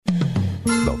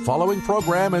The following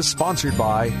program is sponsored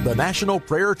by the National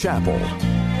Prayer Chapel.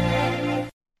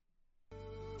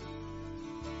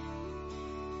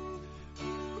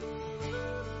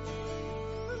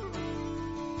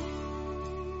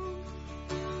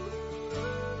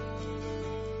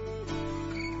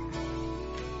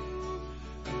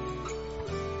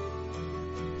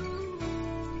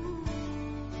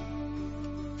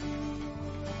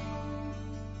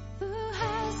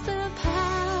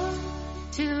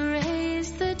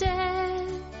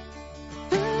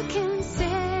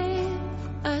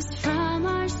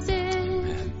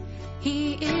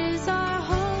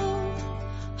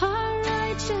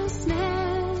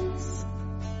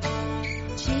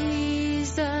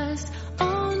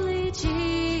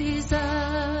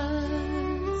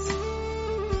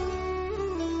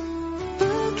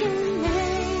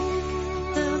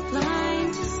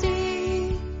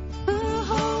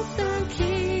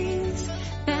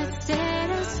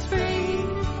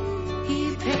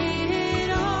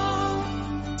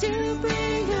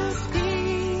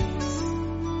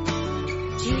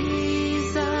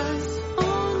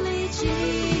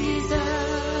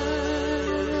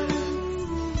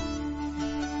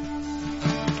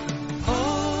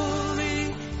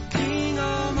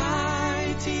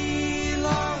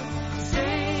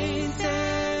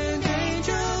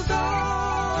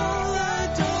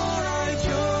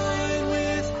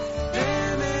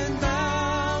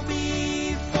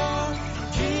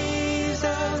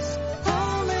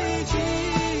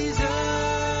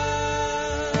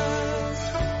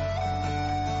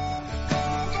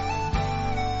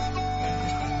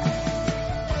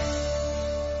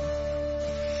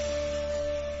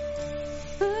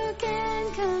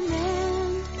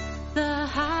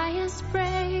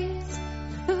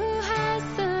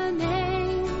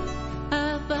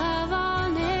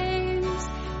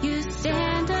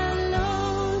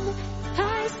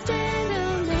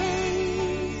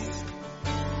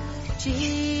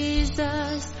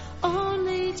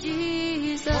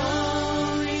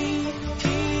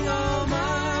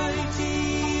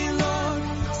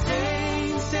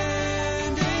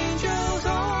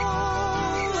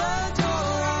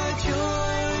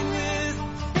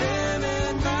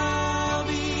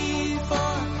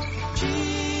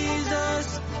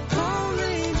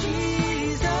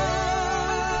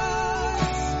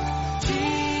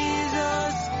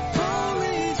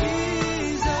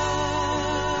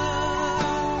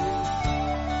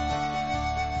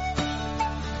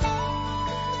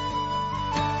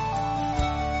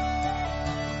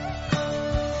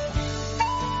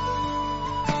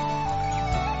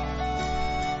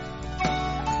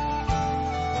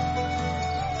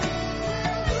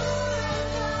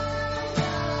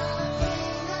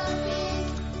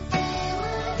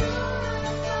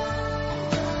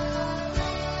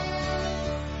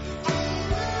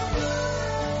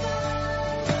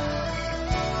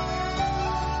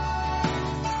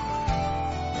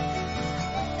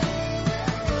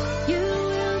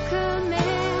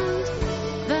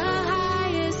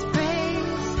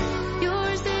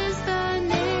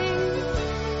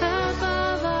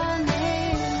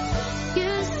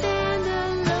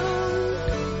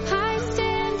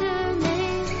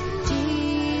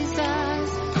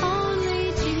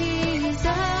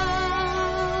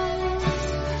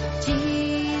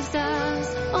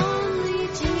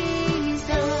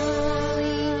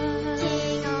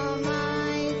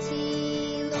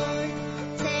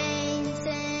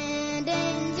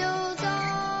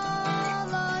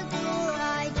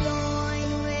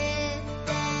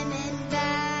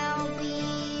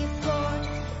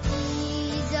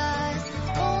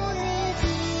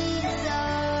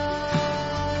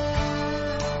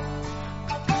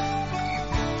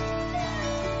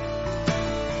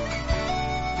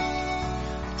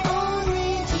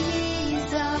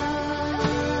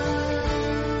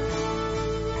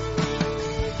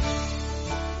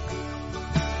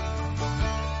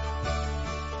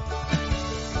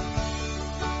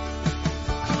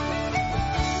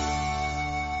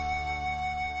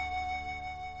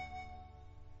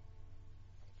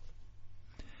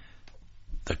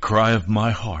 The cry of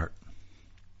my heart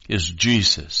is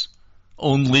Jesus,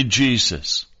 only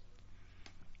Jesus.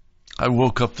 I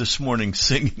woke up this morning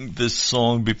singing this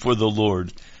song before the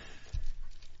Lord.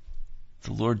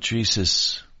 The Lord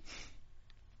Jesus.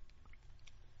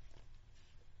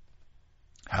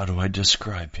 How do I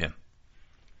describe him?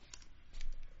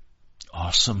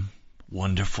 Awesome,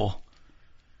 wonderful,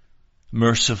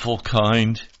 merciful,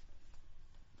 kind,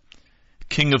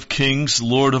 King of kings,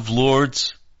 Lord of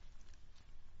lords,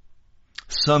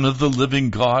 Son of the living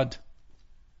God.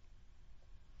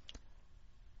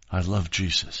 I love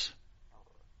Jesus.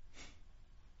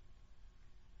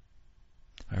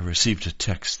 I received a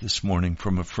text this morning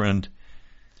from a friend,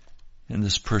 and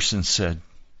this person said,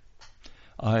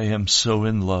 I am so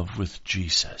in love with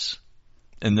Jesus,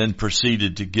 and then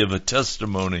proceeded to give a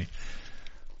testimony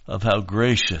of how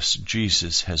gracious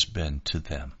Jesus has been to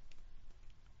them.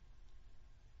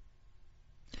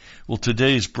 Well,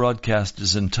 today's broadcast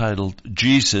is entitled,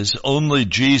 Jesus, Only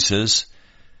Jesus.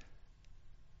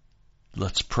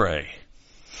 Let's pray.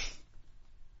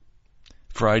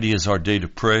 Friday is our day to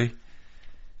pray,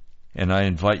 and I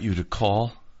invite you to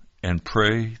call and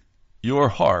pray your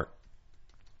heart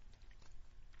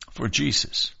for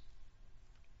Jesus.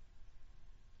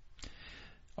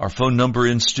 Our phone number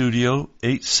in studio,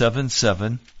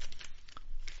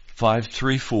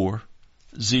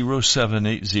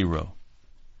 877-534-0780.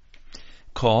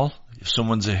 Call. If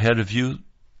someone's ahead of you,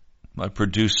 my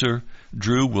producer,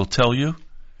 Drew, will tell you.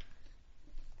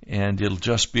 And it'll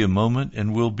just be a moment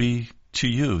and we'll be to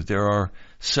you. There are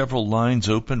several lines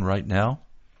open right now.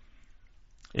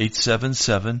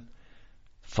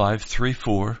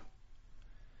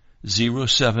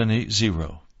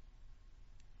 877-534-0780.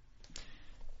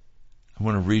 I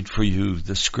want to read for you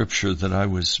the scripture that I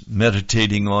was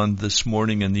meditating on this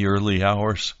morning in the early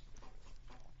hours.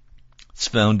 It's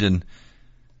found in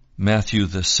Matthew,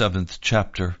 the 7th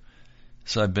chapter.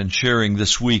 So I've been sharing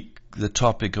this week the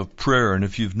topic of prayer, and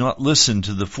if you've not listened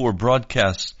to the 4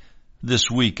 broadcasts this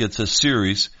week, it's a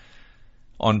series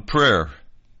on prayer,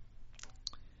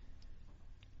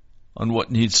 on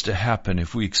what needs to happen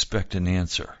if we expect an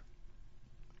answer.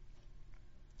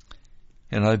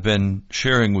 And I've been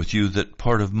sharing with you that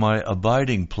part of my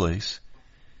abiding place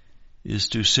is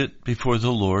to sit before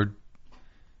the Lord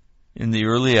in the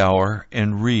early hour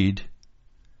and read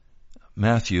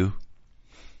Matthew,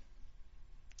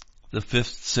 the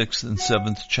 5th, 6th, and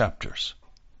 7th chapters.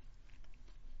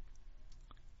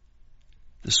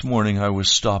 This morning I was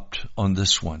stopped on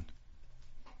this one,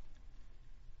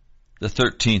 the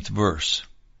 13th verse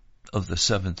of the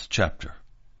 7th chapter.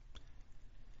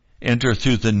 Enter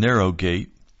through the narrow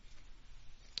gate,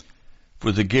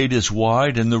 for the gate is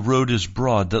wide and the road is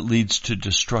broad that leads to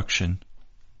destruction,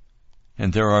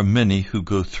 and there are many who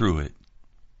go through it.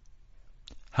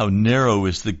 How narrow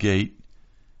is the gate,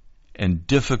 and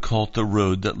difficult the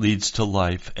road that leads to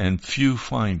life, and few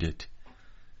find it.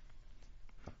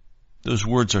 Those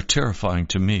words are terrifying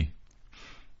to me.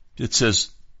 It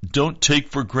says, don't take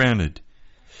for granted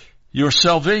your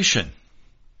salvation.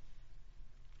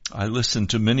 I listen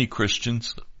to many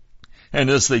Christians, and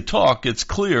as they talk, it's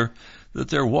clear that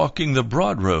they're walking the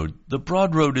broad road. The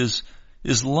broad road is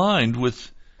lined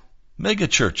with mega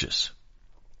churches.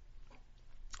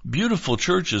 Beautiful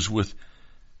churches with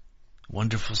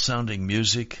wonderful sounding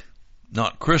music,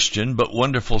 not Christian, but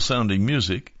wonderful sounding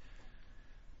music,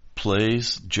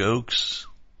 plays, jokes,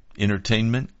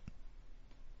 entertainment.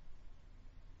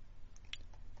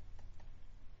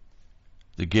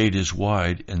 The gate is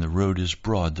wide and the road is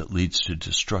broad that leads to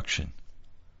destruction.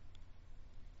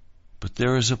 But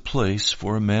there is a place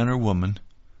for a man or woman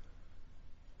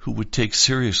who would take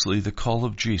seriously the call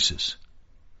of Jesus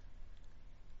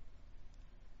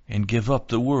and give up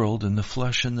the world and the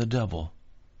flesh and the devil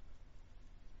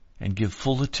and give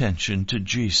full attention to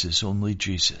Jesus, only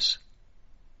Jesus.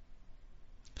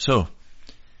 So,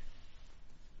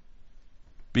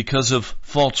 because of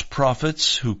false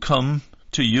prophets who come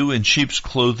to you in sheep's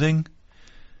clothing,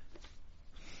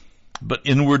 but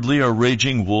inwardly are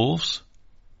raging wolves,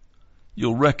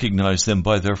 you'll recognize them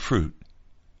by their fruit.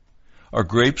 Are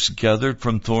grapes gathered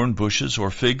from thorn bushes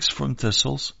or figs from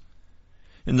thistles?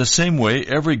 In the same way,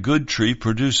 every good tree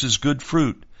produces good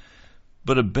fruit,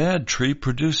 but a bad tree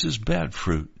produces bad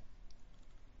fruit.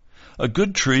 A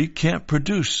good tree can't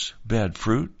produce bad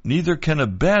fruit, neither can a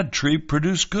bad tree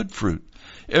produce good fruit.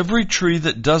 Every tree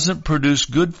that doesn't produce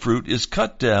good fruit is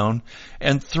cut down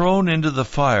and thrown into the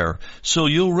fire, so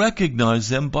you'll recognize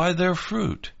them by their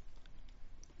fruit.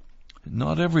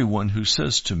 Not everyone who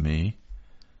says to me,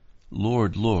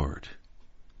 Lord, Lord,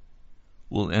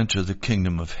 will enter the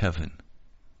kingdom of heaven,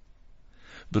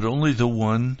 but only the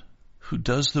one who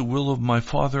does the will of my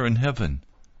Father in heaven.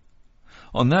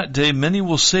 On that day many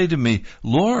will say to me,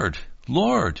 Lord,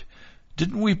 Lord,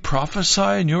 didn't we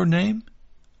prophesy in your name?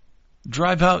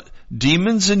 Drive out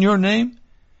demons in your name?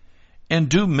 And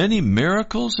do many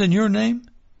miracles in your name?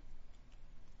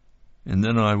 And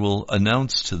then I will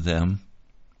announce to them,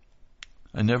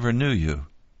 I never knew you.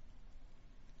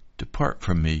 Depart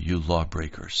from me, you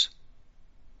lawbreakers.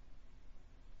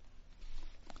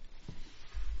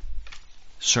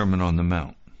 Sermon on the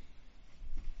Mount.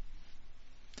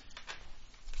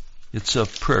 It's a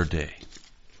prayer day.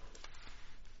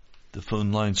 The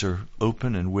phone lines are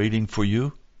open and waiting for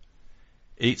you.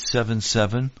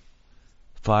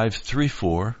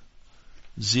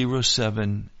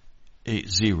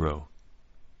 877-534-0780.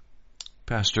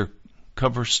 Pastor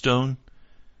Coverstone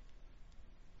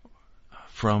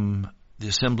from the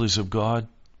Assemblies of God,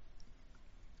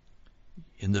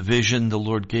 in the vision the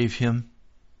Lord gave him,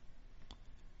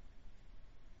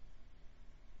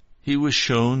 he was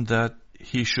shown that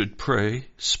he should pray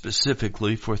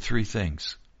specifically for three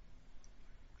things.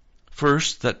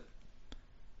 First, that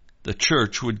the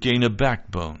church would gain a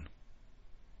backbone.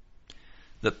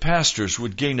 That pastors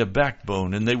would gain a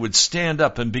backbone and they would stand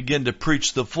up and begin to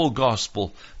preach the full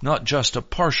gospel, not just a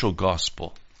partial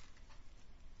gospel.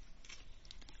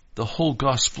 The whole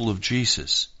gospel of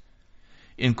Jesus,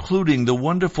 including the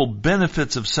wonderful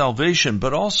benefits of salvation,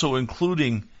 but also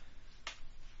including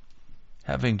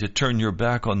having to turn your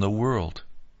back on the world,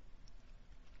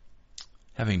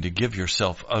 having to give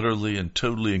yourself utterly and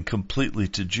totally and completely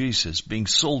to Jesus, being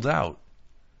sold out,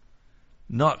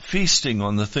 not feasting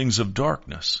on the things of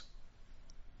darkness.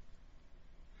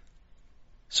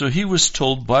 So he was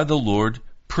told by the Lord,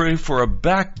 pray for a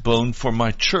backbone for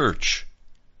my church,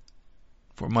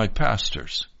 for my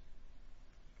pastors.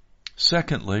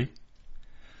 Secondly,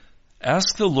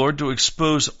 ask the Lord to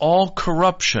expose all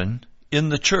corruption in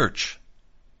the church,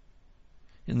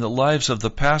 in the lives of the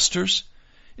pastors,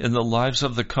 in the lives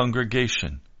of the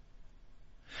congregation.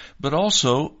 But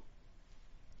also,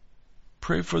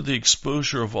 pray for the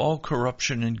exposure of all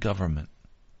corruption in government.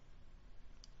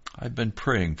 I've been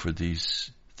praying for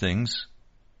these things.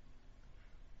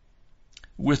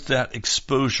 With that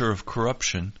exposure of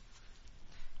corruption,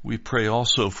 we pray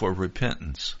also for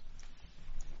repentance.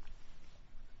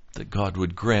 That God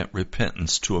would grant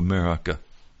repentance to America.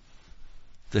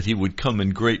 That He would come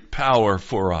in great power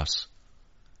for us.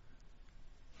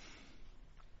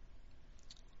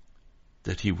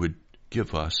 That He would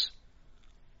give us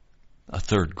a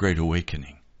third great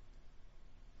awakening.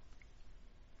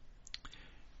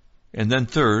 And then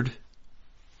third,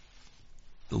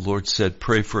 the Lord said,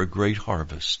 pray for a great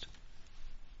harvest.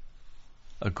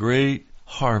 A great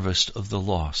harvest of the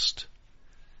lost.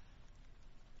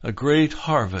 A great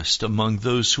harvest among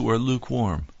those who are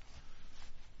lukewarm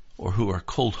or who are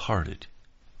cold-hearted.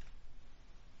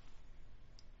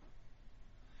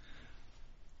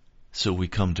 So we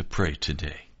come to pray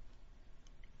today.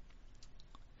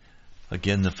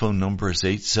 Again, the phone number is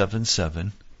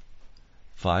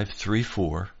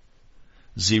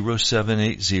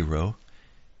 877-534-0780.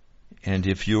 And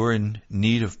if you're in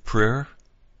need of prayer,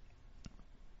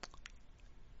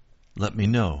 let me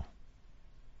know.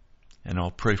 And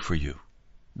I'll pray for you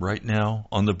right now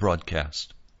on the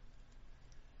broadcast.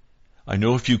 I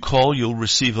know if you call, you'll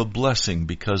receive a blessing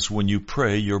because when you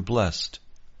pray, you're blessed.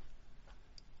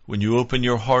 When you open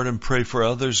your heart and pray for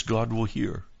others, God will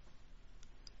hear.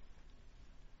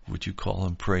 Would you call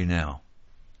and pray now?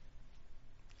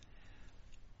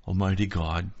 Almighty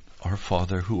God, our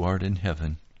Father who art in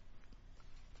heaven,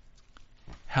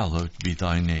 hallowed be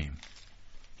thy name.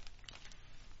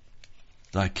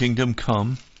 Thy kingdom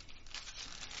come,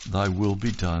 thy will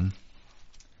be done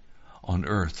on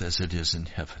earth as it is in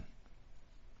heaven.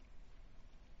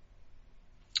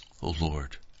 O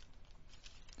Lord,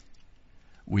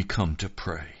 we come to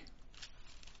pray.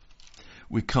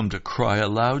 We come to cry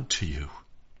aloud to you.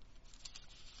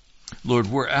 Lord,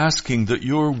 we're asking that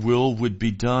your will would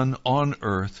be done on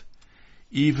earth,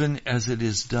 even as it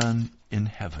is done in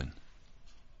heaven.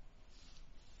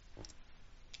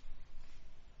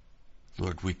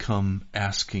 Lord, we come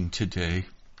asking today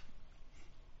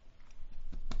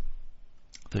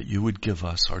that you would give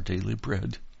us our daily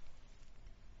bread,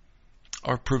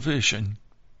 our provision.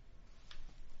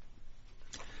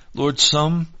 Lord,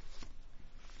 some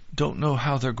don't know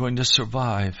how they're going to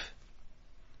survive.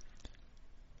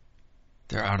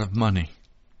 They're out of money.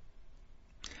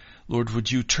 Lord,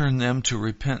 would you turn them to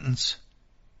repentance?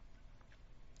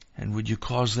 And would you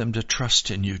cause them to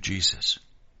trust in you, Jesus?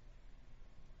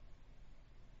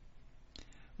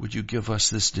 Would you give us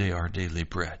this day our daily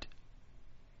bread?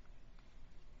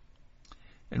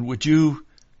 And would you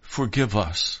forgive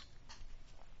us?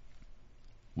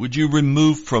 Would you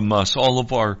remove from us all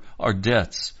of our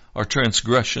debts, our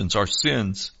transgressions, our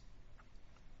sins?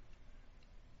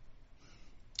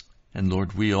 And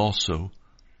Lord, we also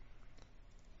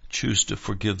choose to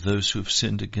forgive those who have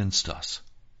sinned against us.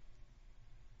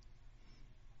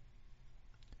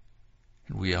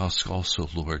 And we ask also,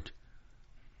 Lord,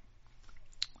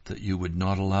 that you would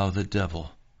not allow the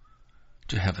devil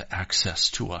to have access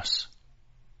to us.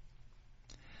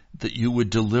 That you would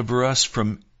deliver us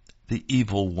from the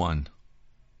evil one.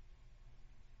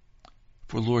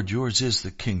 For Lord, yours is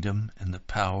the kingdom and the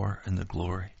power and the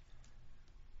glory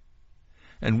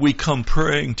And we come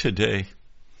praying today,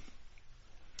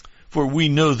 for we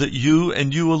know that you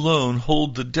and you alone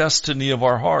hold the destiny of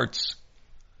our hearts.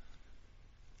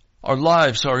 Our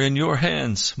lives are in your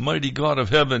hands, mighty God of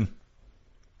heaven.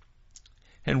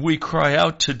 And we cry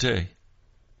out today.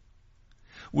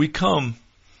 We come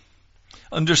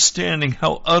understanding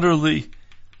how utterly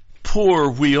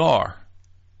poor we are.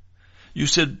 You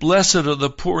said, blessed are the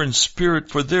poor in spirit,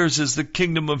 for theirs is the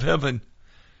kingdom of heaven.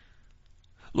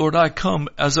 Lord, I come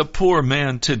as a poor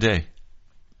man today.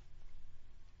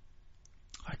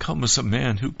 I come as a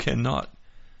man who cannot,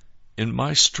 in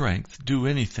my strength, do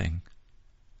anything.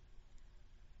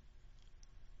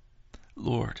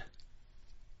 Lord,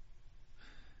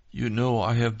 you know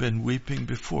I have been weeping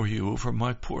before you over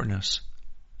my poorness,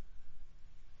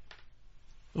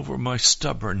 over my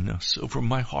stubbornness, over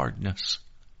my hardness,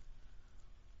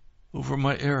 over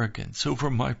my arrogance, over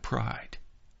my pride.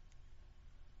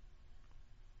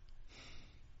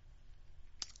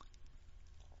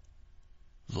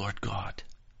 Lord God,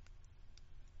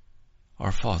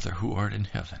 our Father who art in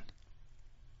heaven,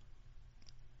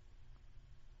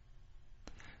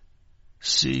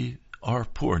 see our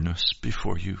poorness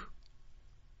before you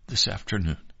this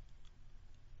afternoon,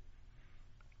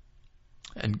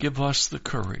 and give us the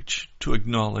courage to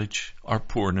acknowledge our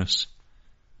poorness.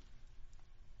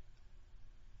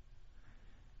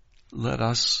 Let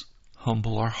us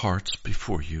humble our hearts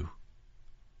before you,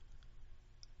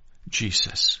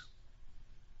 Jesus.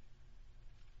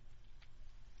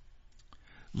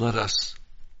 Let us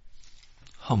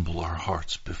humble our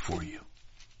hearts before you.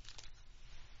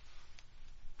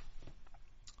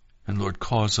 And Lord,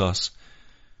 cause us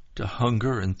to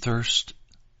hunger and thirst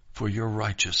for your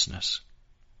righteousness.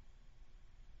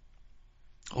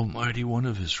 Almighty One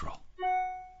of Israel,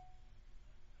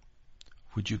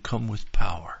 would you come with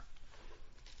power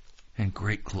and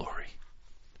great glory?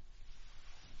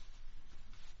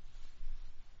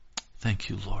 Thank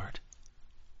you, Lord.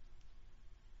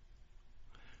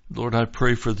 Lord, I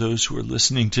pray for those who are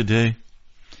listening today.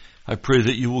 I pray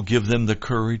that you will give them the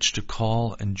courage to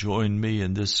call and join me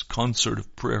in this concert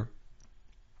of prayer.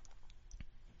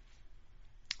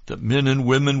 That men and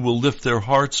women will lift their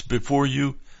hearts before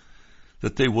you,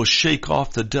 that they will shake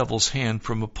off the devil's hand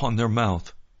from upon their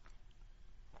mouth,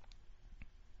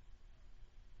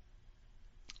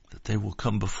 that they will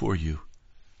come before you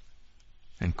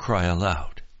and cry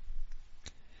aloud,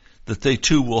 that they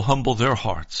too will humble their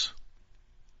hearts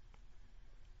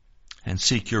and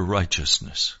seek your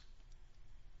righteousness,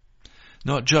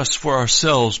 not just for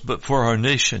ourselves, but for our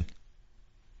nation.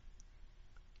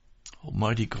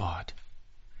 Almighty God,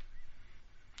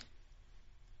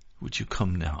 would you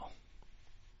come now?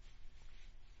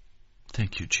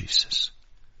 Thank you, Jesus.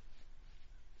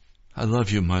 I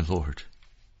love you, my Lord.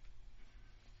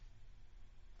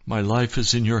 My life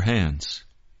is in your hands.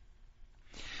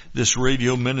 This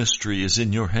radio ministry is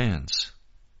in your hands.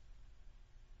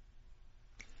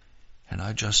 And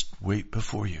I just wait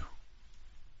before you.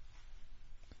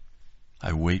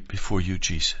 I wait before you,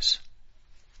 Jesus.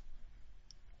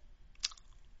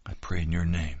 I pray in your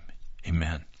name.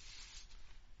 Amen.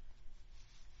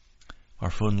 Our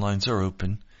phone lines are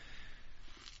open.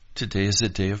 Today is a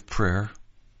day of prayer.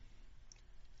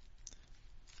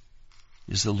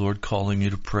 Is the Lord calling you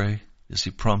to pray? Is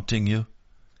he prompting you?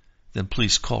 Then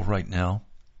please call right now.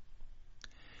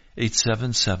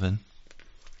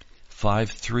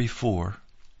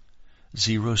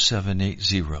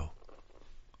 877-534-0780.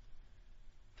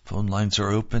 Phone lines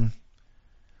are open.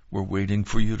 We're waiting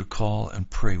for you to call and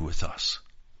pray with us.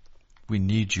 We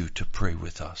need you to pray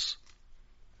with us.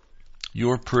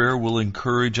 Your prayer will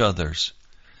encourage others.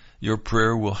 Your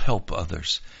prayer will help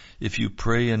others. If you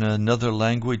pray in another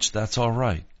language, that's all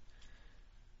right.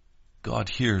 God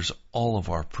hears all of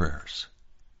our prayers,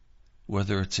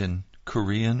 whether it's in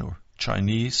Korean or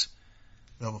Chinese.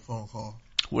 We have a phone call.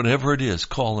 Whatever it is,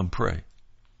 call and pray.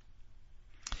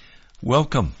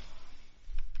 Welcome.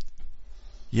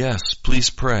 Yes, please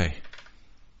pray.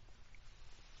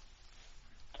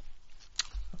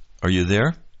 Are you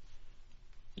there?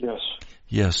 Yes.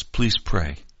 Yes, please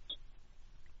pray.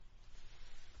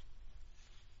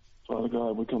 Father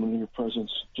God, we come into your presence,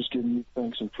 just giving you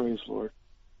thanks and praise, Lord.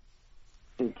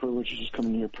 For the privilege of just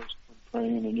coming to your presence and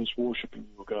praying and just worshiping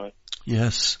you, oh God.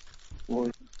 Yes.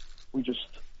 Lord, we just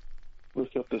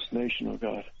lift up this nation, oh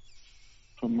God,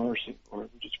 for mercy, Lord.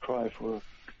 We just cry for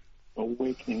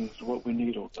awakening is what we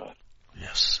need, oh God.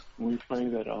 Yes. And we pray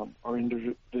that our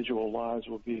individual lives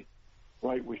will be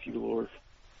right with you, Lord.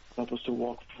 Help us to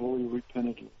walk fully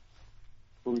repentantly.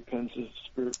 For repentance is a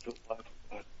spirit-filled life,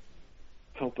 oh God.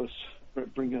 Help us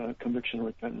bring conviction and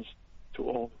repentance to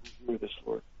all who hear this,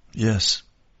 Lord. Yes.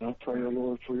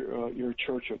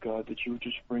 church, oh God, that you would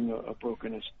just bring a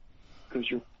brokenness, because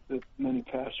that many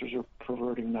pastors are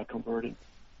perverting, not converting.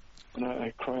 And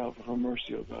I cry out for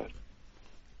mercy, oh God.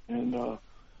 And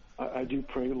I do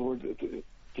pray, Lord,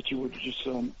 that you would just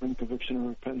bring conviction and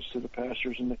repentance to the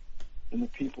pastors and the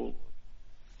people, Lord.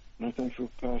 And I thank you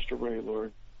for Pastor Ray,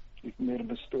 Lord. You've made him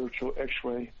a spiritual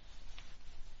X-ray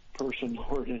person,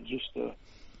 Lord, and just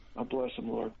I bless him,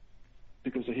 Lord,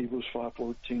 because of Hebrews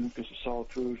 5:14, because of solid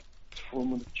food,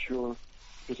 firm and mature,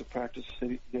 because of practice,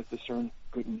 yet discern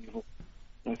good and evil.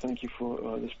 And I thank you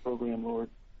for this program, Lord.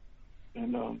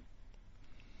 And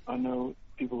I know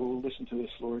people who will listen to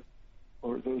this, Lord,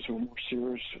 or those who are more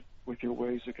serious with your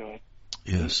ways of God,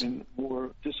 Yes. and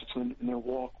more disciplined in their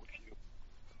walk with you.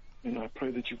 And I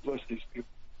pray that you bless these people.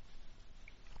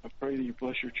 I pray that you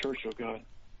bless your church, oh God.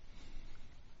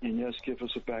 And yes, give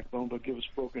us a backbone, but give us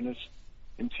brokenness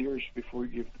and tears before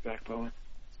you give the backbone.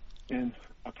 And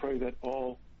I pray that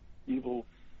all evil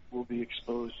will be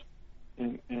exposed.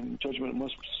 And judgment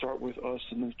must start with us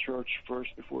in the church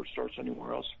first before it starts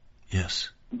anywhere else. Yes.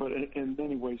 But in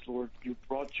many ways, Lord, you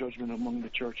brought judgment among the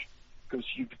church because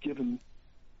you've given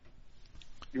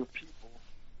your people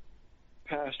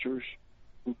pastors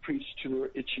who preach to their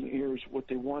itching ears what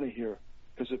they want to hear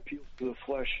because it appeals to the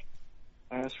flesh.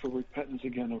 I ask for repentance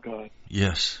again, oh God.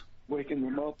 Yes. Waking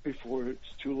them up before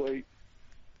it's too late.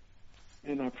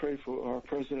 And I pray for our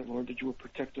president, Lord, that you will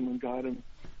protect him and guide him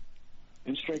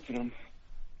and strengthen him.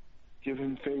 Give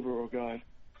him favor, oh God.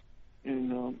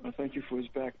 And I thank you for his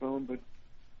backbone, but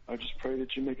I just pray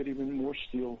that you make it even more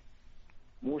steel,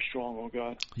 more strong, oh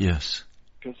God. Yes.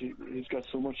 Because he's got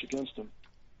so much against him.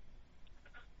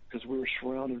 Because we're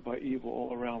surrounded by evil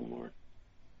all around, Lord.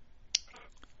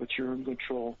 But you're in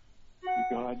control. You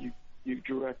guide, you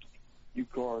direct, you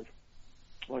guard.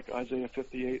 Like Isaiah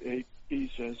 58:8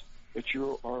 says, that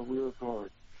you're our rear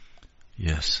guard.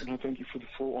 Yes. And I thank you for the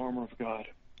full armor of God.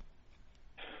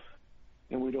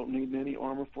 And we don't need any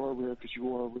armor for our rear because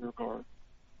you are our rear guard.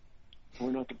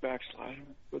 We're not to backslide,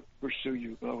 but pursue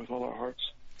you, God, with all our hearts.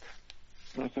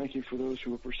 And I thank you for those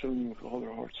who are pursuing you with all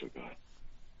their hearts, oh God.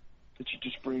 That you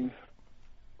just bring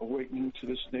awakening to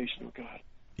this nation, oh God.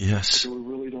 Yes. Because we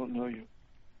really don't know you.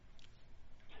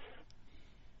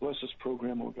 Bless this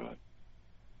program, oh God.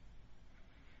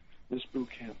 This boot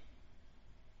camp.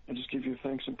 I just give you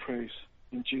thanks and praise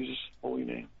in Jesus' holy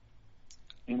name.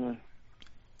 Amen.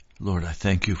 Lord, I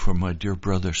thank you for my dear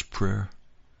brother's prayer.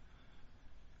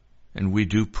 And we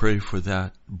do pray for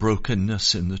that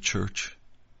brokenness in the church.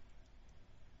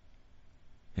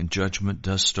 And judgment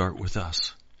does start with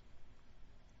us.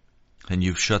 And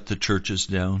you've shut the churches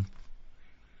down.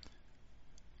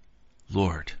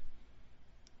 Lord,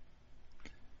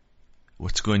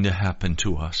 what's going to happen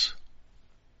to us?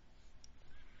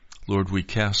 Lord, we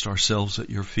cast ourselves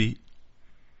at your feet.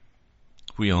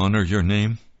 We honor your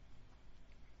name.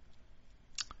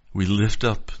 We lift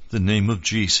up the name of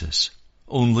Jesus,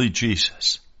 only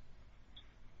Jesus.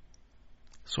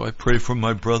 So I pray for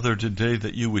my brother today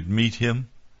that you would meet him.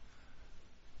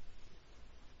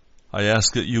 I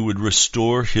ask that you would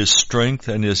restore his strength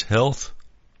and his health.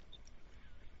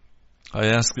 I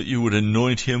ask that you would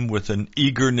anoint him with an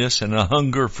eagerness and a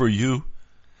hunger for you.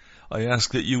 I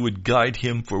ask that you would guide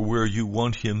him for where you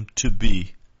want him to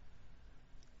be.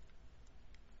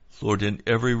 Lord, in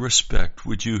every respect,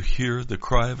 would you hear the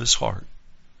cry of his heart?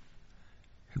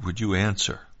 And would you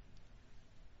answer?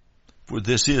 For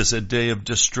this is a day of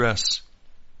distress.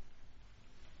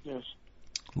 Yes.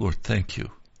 Lord, thank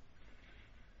you.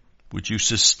 Would you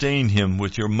sustain him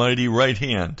with your mighty right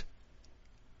hand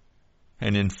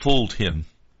and enfold him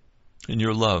in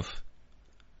your love?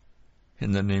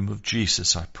 In the name of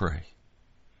Jesus, I pray.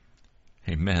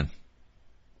 Amen.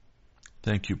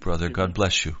 Thank you, brother. Amen. God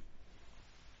bless you.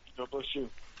 God bless you.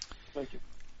 Thank you.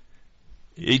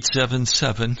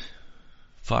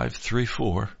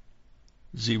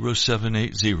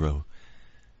 877-534-0780.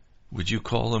 Would you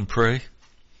call and pray?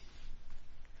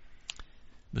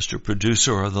 Mr.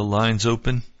 Producer, are the lines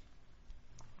open?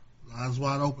 Lines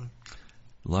wide open.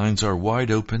 Lines are wide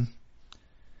open.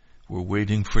 We're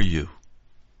waiting for you.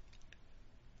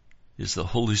 Is the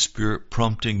Holy Spirit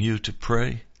prompting you to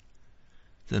pray?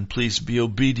 Then please be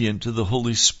obedient to the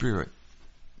Holy Spirit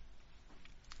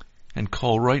and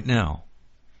call right now.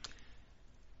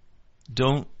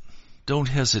 Don't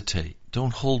hesitate.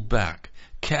 Don't hold back.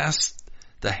 Cast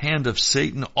the hand of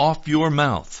Satan off your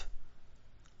mouth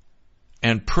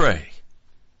and pray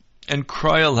and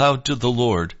cry aloud to the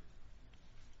Lord.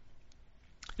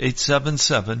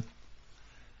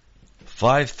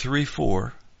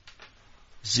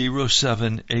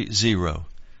 877-534-0780.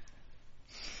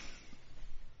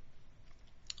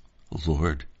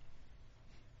 Lord,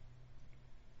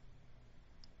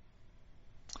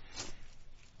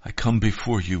 come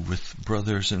before you with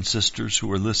brothers and sisters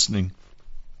who are listening.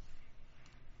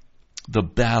 The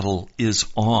battle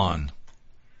is on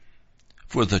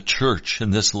for the church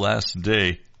in this last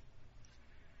day.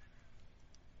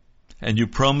 And you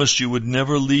promised you would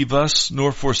never leave us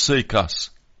nor forsake us.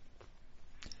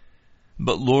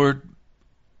 But Lord,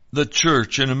 the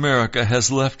church in America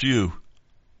has left you.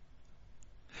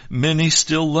 Many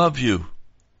still love you.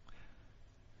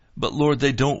 But Lord,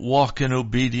 they don't walk in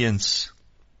obedience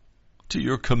to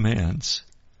your commands.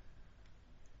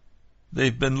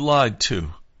 They've been lied to.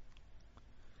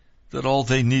 That all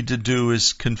they need to do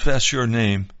is confess your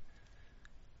name,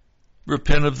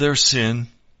 repent of their sin,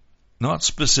 not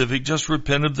specific, just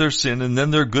repent of their sin, and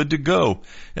then they're good to go.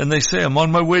 And they say, I'm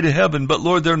on my way to heaven, but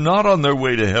Lord, they're not on their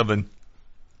way to heaven.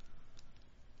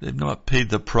 They've not paid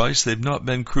the price. They've not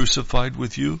been crucified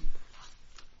with you.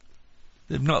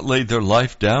 They've not laid their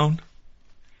life down.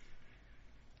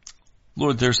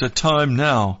 Lord, there's a time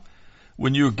now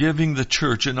when you're giving the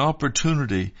church an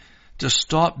opportunity to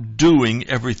stop doing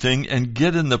everything and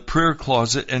get in the prayer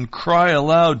closet and cry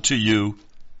aloud to you.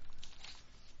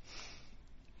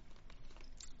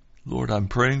 Lord, I'm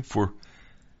praying for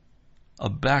a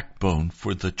backbone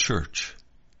for the church.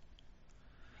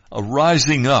 A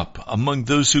rising up among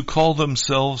those who call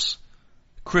themselves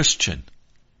Christian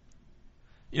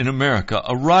in America.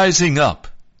 A rising up.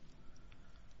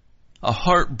 A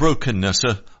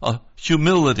heartbrokenness, a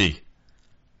humility.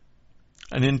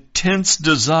 An intense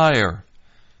desire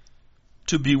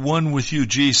to be one with you,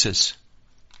 Jesus.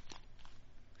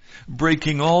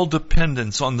 Breaking all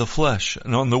dependence on the flesh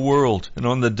and on the world and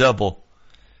on the devil.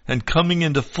 And coming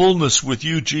into fullness with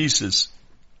you, Jesus.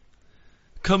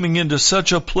 Coming into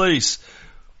such a place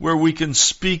where we can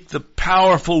speak the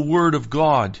powerful word of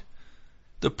God.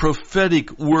 The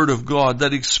prophetic word of God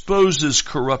that exposes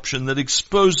corruption, that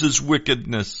exposes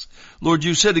wickedness. Lord,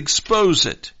 you said expose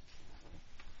it.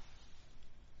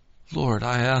 Lord,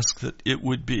 I ask that it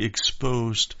would be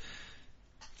exposed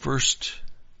first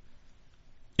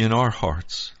in our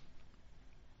hearts.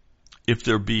 If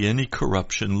there be any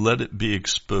corruption, let it be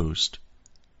exposed.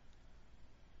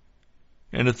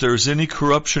 And if there's any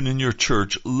corruption in your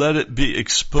church, let it be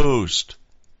exposed.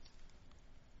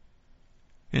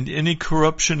 And any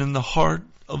corruption in the heart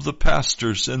of the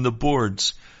pastors and the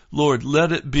boards, Lord,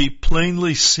 let it be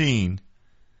plainly seen.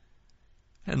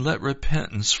 And let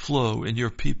repentance flow in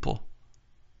your people.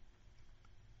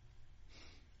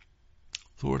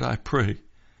 Lord, I pray,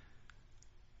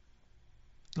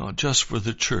 not just for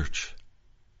the church,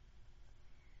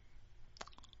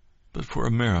 but for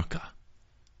America.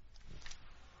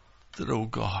 That, oh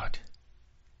God,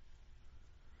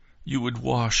 you would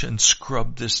wash and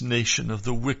scrub this nation of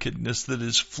the wickedness that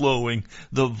is flowing,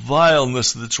 the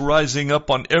vileness that's rising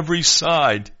up on every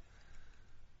side.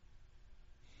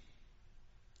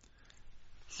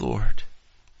 Lord,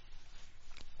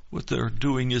 what they're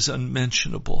doing is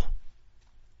unmentionable.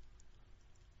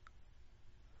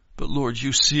 But Lord,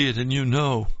 you see it and you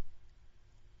know.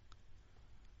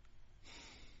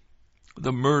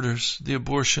 The murders, the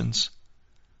abortions,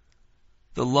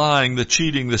 the lying, the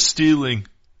cheating, the stealing,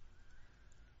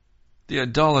 the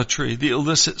idolatry, the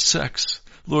illicit sex.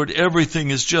 Lord,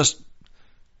 everything is just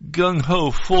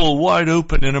gung-ho, full, wide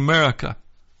open in America.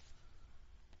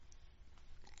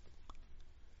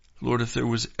 Lord, if there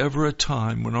was ever a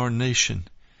time when our nation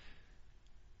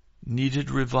needed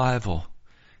revival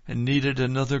and needed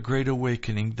another great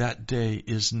awakening, that day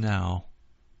is now.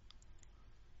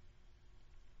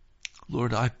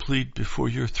 Lord, I plead before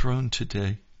your throne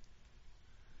today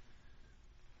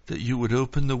that you would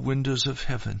open the windows of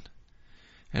heaven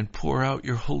and pour out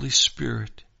your Holy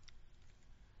Spirit,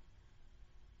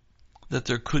 that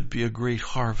there could be a great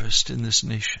harvest in this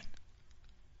nation.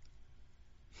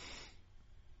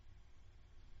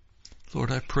 Lord,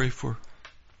 I pray for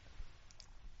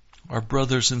our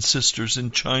brothers and sisters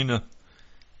in China,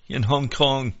 in Hong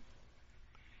Kong,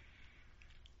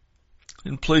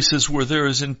 in places where there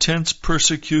is intense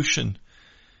persecution,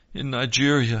 in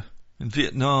Nigeria, in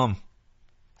Vietnam,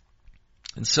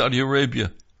 in Saudi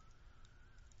Arabia.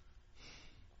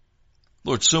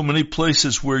 Lord, so many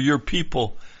places where your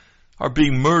people are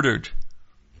being murdered.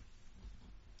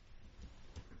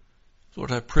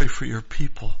 Lord, I pray for your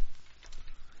people.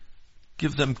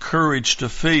 Give them courage to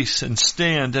face and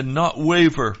stand and not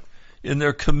waver in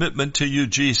their commitment to you,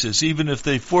 Jesus, even if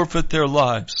they forfeit their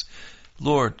lives.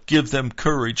 Lord, give them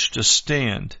courage to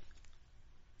stand.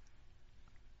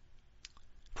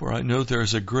 For I know there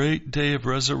is a great day of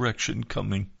resurrection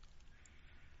coming.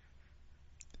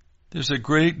 There's a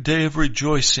great day of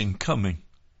rejoicing coming.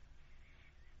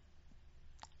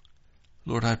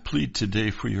 Lord, I plead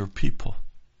today for your people.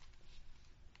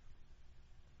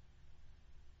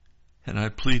 And I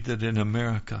plead that in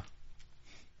America,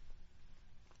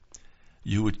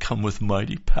 you would come with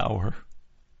mighty power,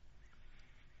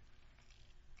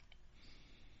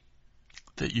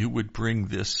 that you would bring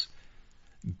this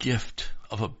gift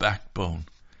of a backbone,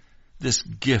 this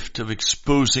gift of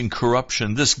exposing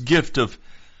corruption, this gift of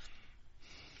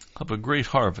a great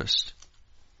harvest.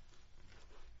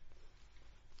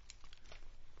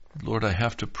 Lord, I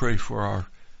have to pray for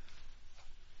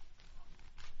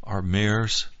our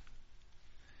mayors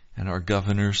and our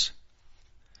governors.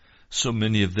 So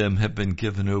many of them have been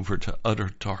given over to utter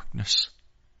darkness.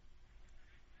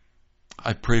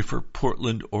 I pray for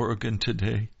Portland, Oregon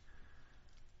today,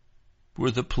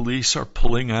 where the police are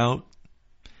pulling out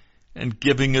and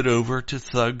giving it over to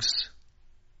thugs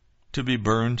to be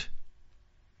burned.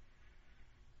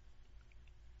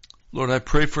 Lord, I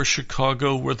pray for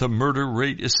Chicago, where the murder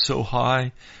rate is so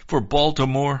high, for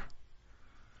Baltimore.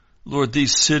 Lord,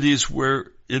 these cities where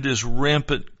it is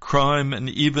rampant crime, and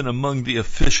even among the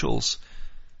officials,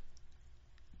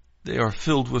 they are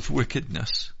filled with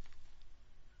wickedness.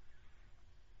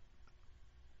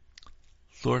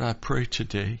 Lord, I pray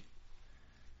today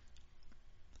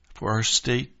for our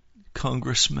state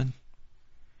congressmen.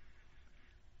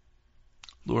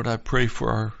 Lord, I pray for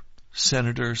our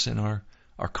senators and our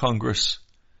Congress.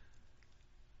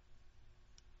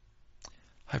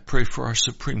 I pray for our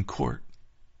Supreme Court.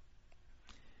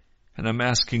 And I'm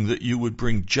asking that you would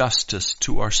bring justice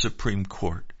to our Supreme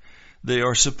Court. They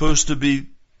are supposed to be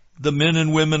the men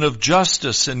and women of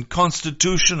justice and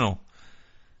constitutional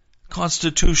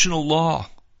law.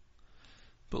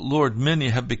 But Lord, many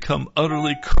have become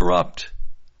utterly corrupt,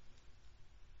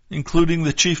 including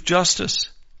the Chief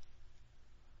Justice.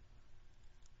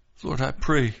 Lord, I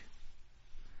pray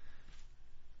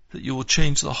that you will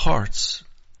change the hearts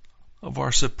of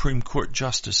our Supreme Court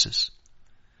justices,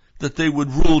 that they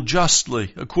would rule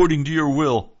justly according to your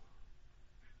will.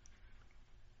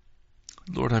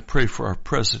 Lord, I pray for our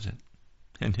president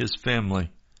and his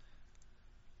family.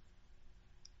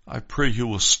 I pray you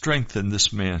will strengthen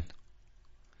this man.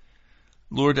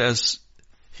 Lord, as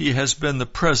he has been the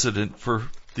president for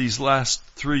these last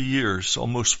 3 years,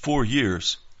 almost 4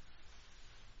 years,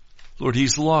 Lord,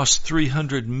 he's lost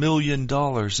 $300 million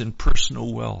in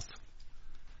personal wealth.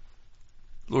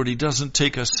 Lord, he doesn't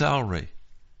take a salary.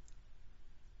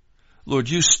 Lord,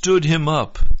 you stood him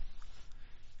up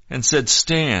and said,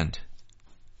 stand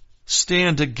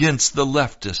against the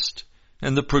leftist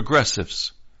and the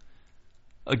progressives,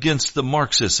 against the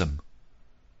Marxism.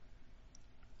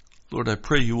 Lord, I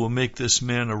pray you will make this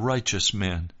man a righteous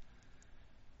man,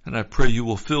 and I pray you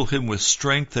will fill him with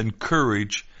strength and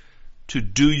courage to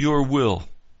do your will.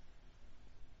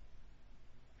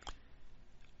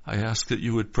 I ask that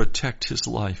you would protect his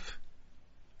life.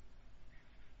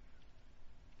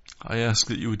 I ask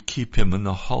that you would keep him in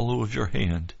the hollow of your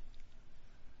hand,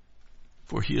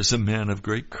 for he is a man of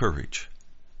great courage.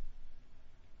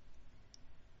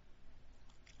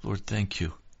 Lord, thank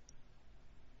you.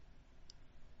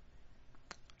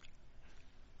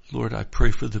 Lord, I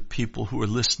pray for the people who are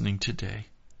listening today.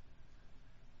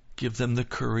 Give them the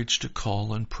courage to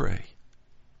call and pray.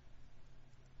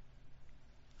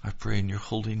 I pray in your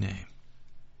holy name.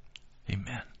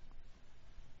 Amen.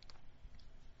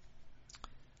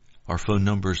 Our phone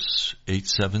number is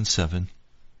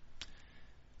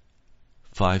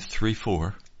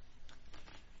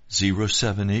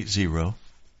 877-534-0780.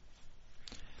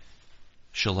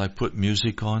 Shall I put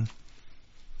music on?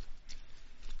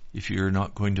 If you're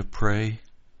not going to pray,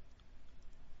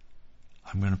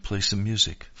 I'm going to play some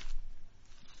music.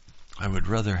 I would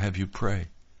rather have you pray.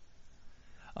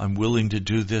 I'm willing to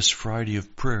do this Friday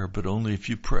of prayer, but only if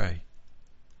you pray.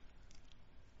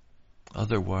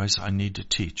 Otherwise, I need to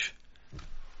teach.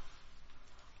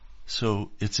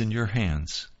 So it's in your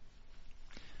hands.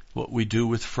 What we do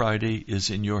with Friday is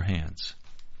in your hands.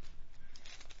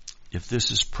 If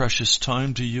this is precious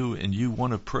time to you and you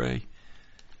want to pray,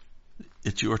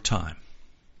 it's your time.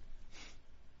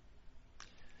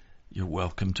 You're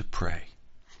welcome to pray.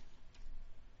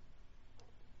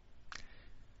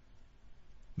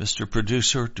 Mr.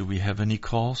 Producer, do we have any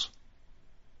calls?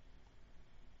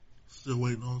 Still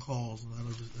waiting on calls, not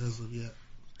as of yet.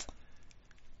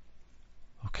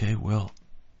 Okay, well,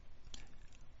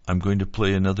 I'm going to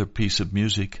play another piece of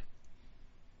music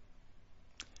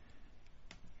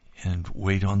and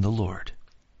wait on the Lord.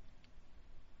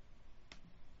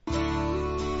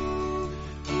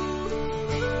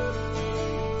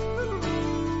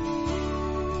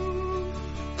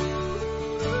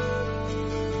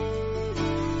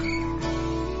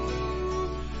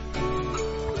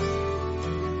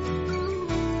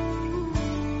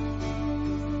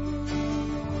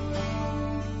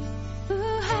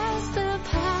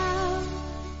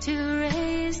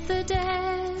 the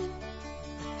dead?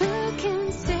 Who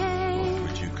can save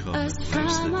Would you come us and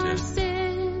raise from the our dead?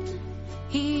 sin?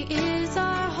 He is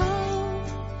our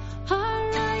hope,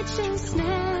 our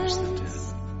righteousness.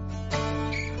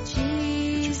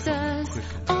 Jesus,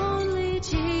 only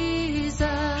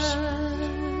Jesus.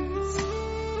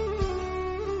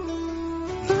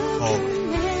 Who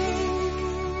can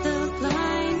make the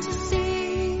blind to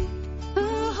see? Who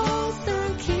holds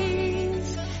the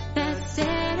keys that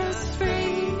set us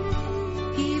free?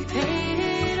 He paid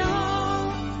it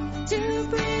all to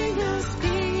bring us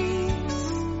peace.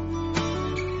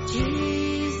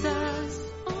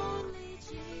 Jesus, only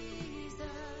Jesus.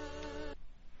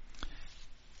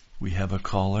 We have a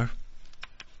caller.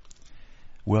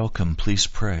 Welcome, please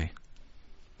pray.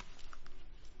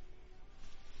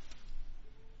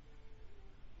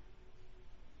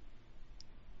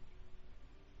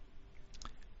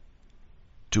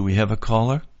 Do we have a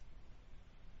caller?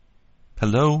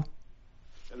 Hello?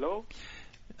 Hello?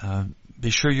 Be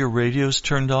sure your radio's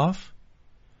turned off,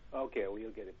 Okay,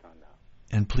 we'll get it turned out.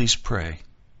 and please pray.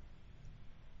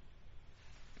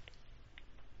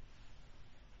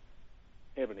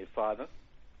 Heavenly Father,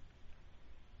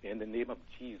 in the name of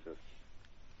Jesus,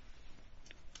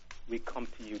 we come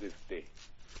to you this day.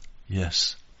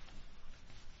 Yes.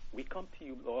 We come to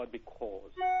you, Lord,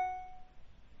 because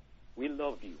we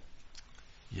love you.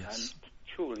 Yes. And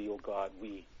truly, oh God,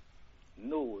 we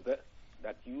know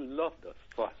that you loved us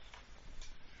first.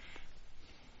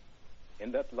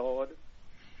 And that, Lord,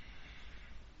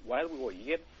 while we were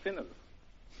yet sinners,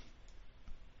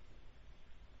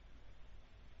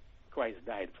 Christ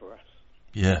died for us.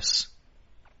 Yes.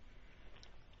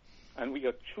 And we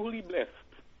are truly blessed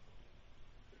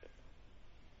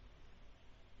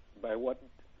by what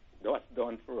thou hast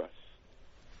done for us.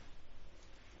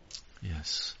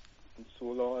 Yes. And so,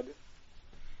 Lord,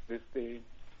 this day,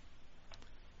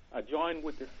 I join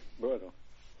with this brother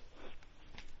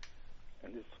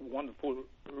and this wonderful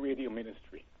radio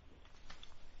ministry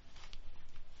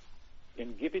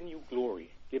in giving you glory,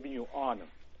 giving you honor,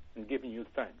 and giving you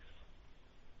thanks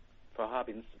for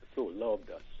having so loved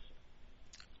us.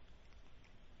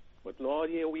 But, Lord,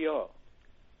 here we are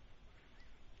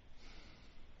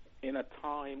in a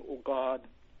time, oh God,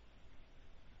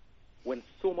 when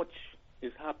so much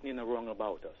is happening wrong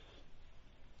about us.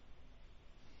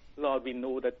 Lord, we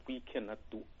know that we cannot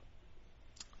do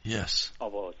Yes.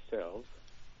 of ourselves,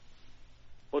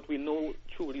 but we know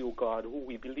truly, O God, who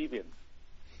we believe in.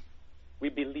 We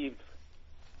believe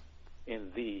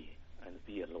in Thee and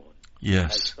Thee alone.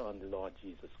 Yes. Thy Son, the Lord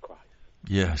Jesus Christ.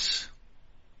 Yes.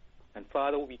 And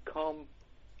Father, we come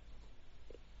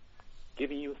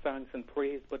giving you thanks and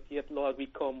praise, but yet, Lord, we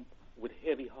come with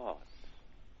heavy hearts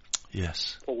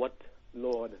Yes. for what,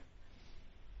 Lord,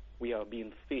 we are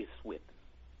being faced with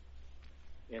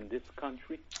in this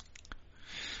country.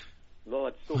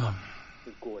 Lord, so much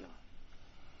is going on.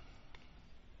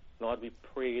 Lord, we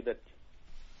pray that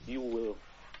you will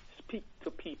speak to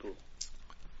people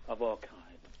of our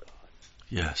kind, oh God.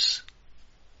 Yes.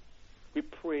 We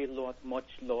pray, Lord, much,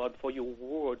 Lord, for your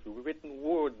word, your written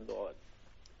word, Lord,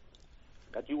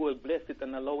 that you will bless it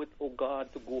and allow it, oh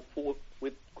God, to go forth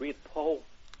with great power.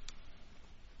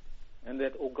 And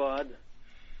that, oh God,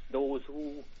 those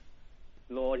who,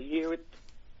 Lord, hear it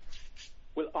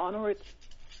will honor it.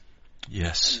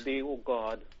 Yes. And they, oh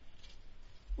God,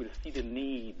 will see the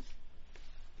need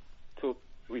to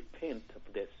repent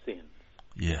of their sins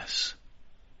Yes.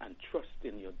 and trust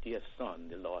in your dear Son,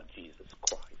 the Lord Jesus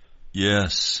Christ.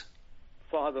 Yes.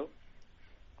 Father,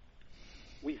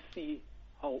 we see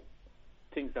how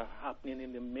things are happening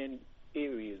in the many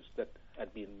areas that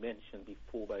had been mentioned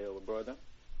before by our brother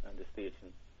and the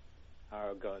station,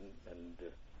 Oregon and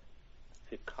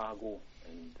Chicago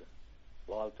and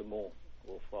Baltimore,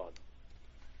 oh Father,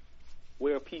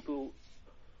 where people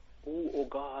who, oh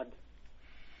God,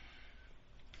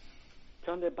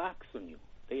 turn their backs on you.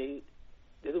 They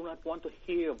do not want to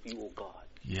hear of you, oh God.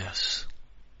 Yes.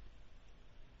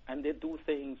 And they do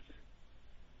things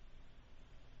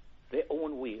their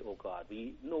own way, oh God.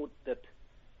 We know that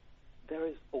there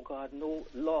is, oh God, no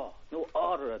law, no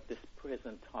order at this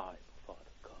present time, Father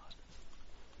God.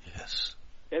 Yes.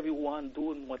 Everyone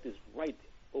doing what is right,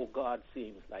 oh God,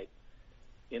 seems like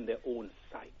in their own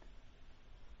sight.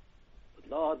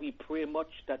 But Lord, we pray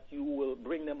much that you will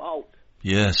bring them out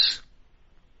Yes.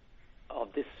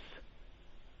 of this,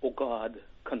 oh God,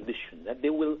 condition, that they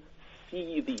will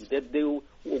see thee, that they,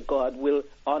 oh God, will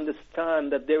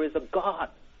understand that there is a God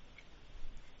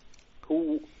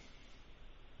who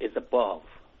is above,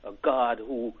 a God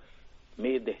who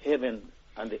made the heaven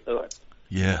and the earth.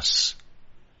 Yes.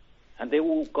 And they,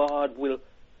 oh God, will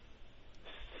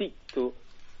seek to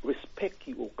respect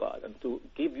you, O God, and to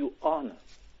give you honor,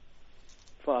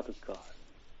 Father God.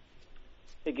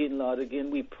 Again, Lord,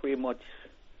 we pray much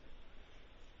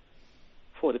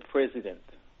for the president.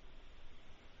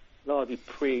 Lord, we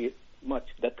pray much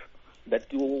that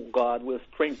you, O God, will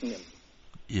strengthen him.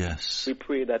 Yes. We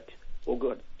pray that, O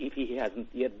God, if he hasn't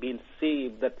yet been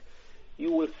saved, that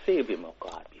you will save him, O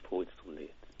God, before it's too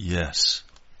late. Yes.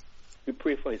 We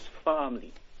pray for his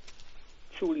family.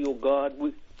 Truly, O God,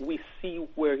 we see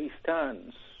where he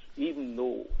stands, even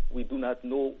though we do not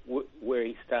know where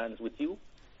he stands with you.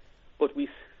 But we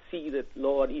see that,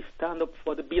 Lord, he stands up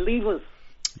for the believers.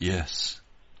 Yes.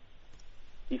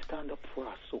 He stands up for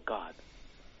us, O God.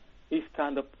 He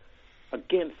stands up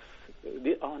against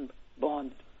the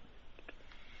unborn,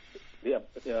 the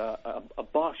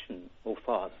abortion, O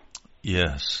Father.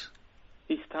 Yes.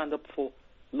 He stands up for,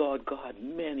 Lord God,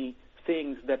 many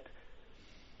things that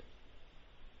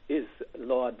is,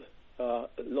 Lord,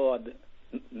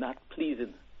 not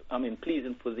pleasing.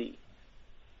 Pleasing for thee.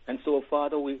 And so,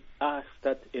 Father, we ask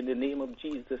that in the name of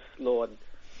Jesus, Lord,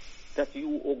 that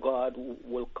you, O God,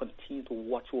 will continue to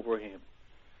watch over him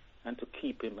and to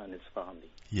keep him and his family.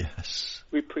 Yes.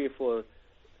 We pray for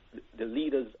the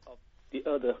leaders of the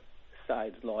other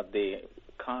sides, Lord, the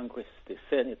Congress, the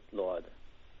Senate, Lord.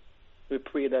 We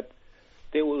pray that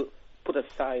they will put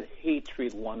aside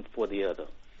hatred one for the other.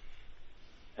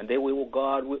 And they will, O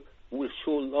God, will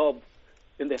show love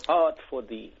in their heart for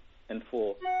thee and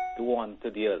for the one to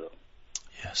the other.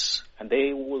 Yes. And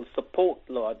they will support,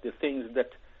 Lord, the things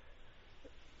that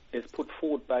is put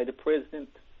forth by the president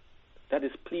that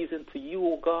is pleasing to you,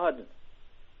 O God,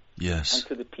 Yes. and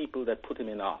to the people that put him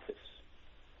in office.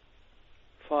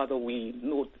 Father, we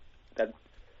know that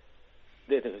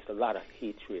there is a lot of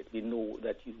hatred. We know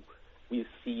that we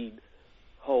see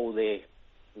how they,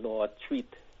 Lord,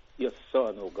 treat your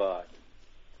son, O God.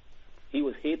 He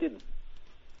was hated.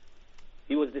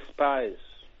 He was despised.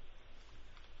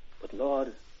 But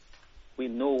Lord, we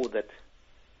know that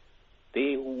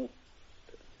they who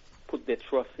put their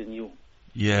trust in you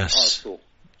Yes. also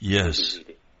Yes. will be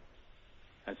hated.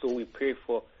 And so we pray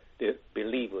for the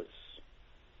believers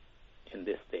in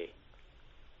this day.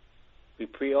 We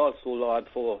pray also, Lord,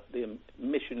 for the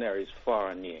missionaries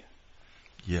far and near.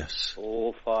 Yes.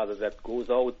 Oh, Father, that goes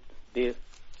out day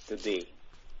to day.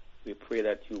 We pray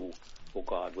that you, oh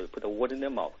God, will put a word in their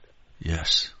mouth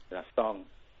Yes. and a song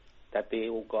that they,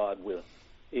 oh God, will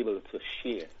able to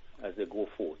share as they go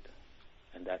forth,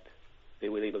 and that they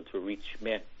will able to reach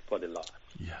men for the lost.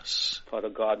 Yes. Father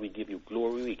God, we give you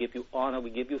glory, we give you honor,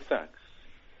 we give you thanks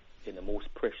in the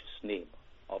most precious name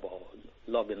of our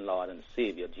loving Lord and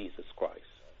Savior, Jesus Christ.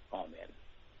 Amen.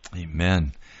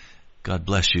 Amen. God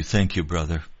bless you. Thank you,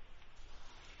 brother.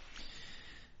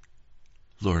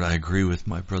 Lord, I agree with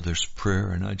my brother's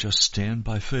prayer, and I just stand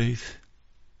by faith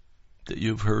that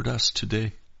you've heard us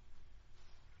today.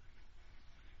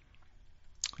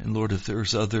 And Lord, if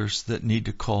there's others that need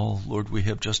to call, Lord, we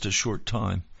have just a short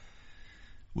time.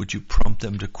 Would you prompt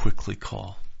them to quickly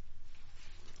call?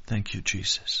 Thank you,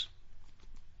 Jesus.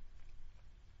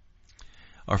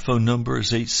 Our phone number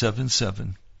is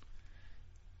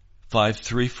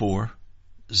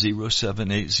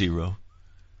 877-534-0780.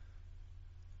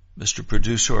 Mr.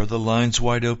 Producer, are the lines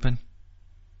wide open?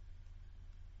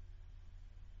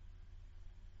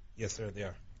 Yes, sir, they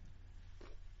are.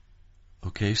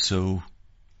 Okay, so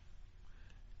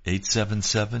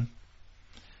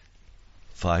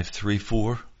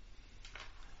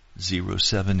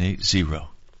 877-534-0780.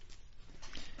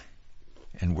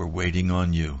 And we're waiting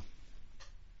on you.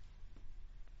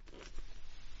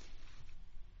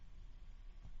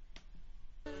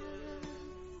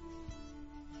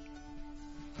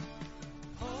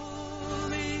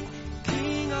 Holy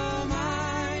King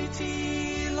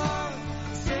Almighty, Lord,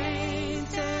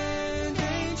 saints and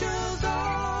angels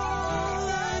all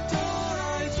adore.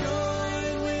 I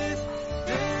join with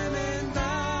them and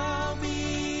bow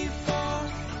before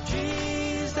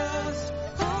Jesus,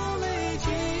 only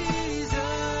Jesus.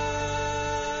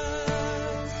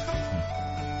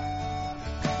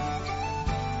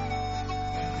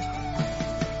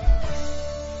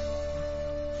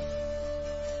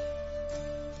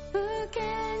 Who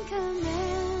can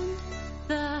command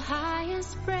the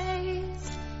highest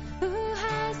praise? Who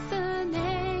has the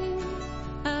name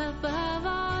above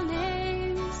all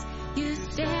names? You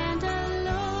stand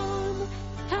alone,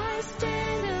 I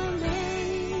stand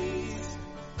amazed.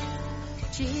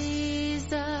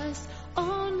 Jesus,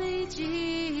 only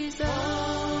Jesus.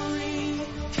 Holy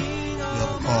King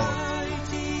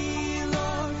Almighty,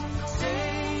 Lord,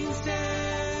 saints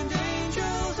and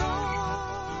angels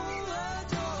all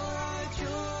adore. I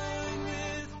join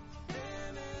with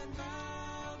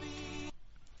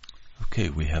Okay,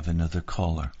 we have another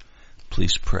caller.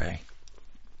 Please pray.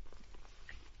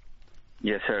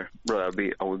 Yes, sir.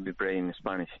 Brother, I will be praying in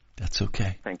Spanish. That's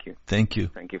okay. Thank you. Thank you.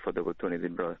 Thank you for the opportunity,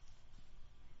 brother.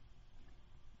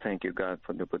 Thank you, God,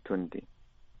 for the opportunity.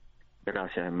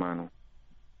 Gracias, hermano.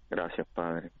 Gracias,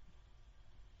 Padre.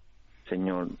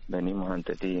 Señor, venimos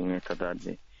ante ti en esta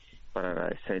tarde para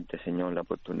agradecerte, Señor, la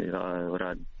oportunidad de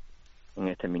orar en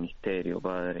este ministerio,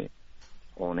 Padre,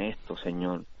 honesto,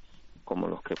 Señor, como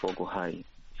los que pocos hay.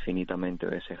 Infinitamente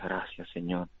veces gracias,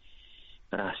 Señor.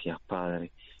 Gracias,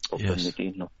 Padre, por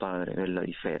permitirnos, Padre, ver la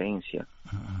diferencia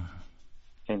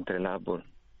entre el árbol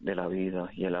de la vida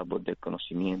y el árbol del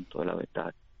conocimiento de la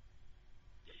verdad.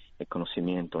 El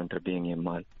conocimiento entre el bien y el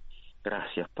mal.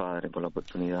 Gracias, Padre, por la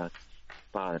oportunidad.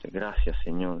 Padre, gracias,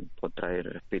 Señor, por traer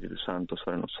el Espíritu Santo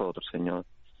sobre nosotros, Señor,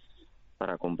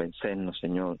 para convencernos,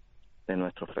 Señor, de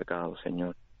nuestros pecados,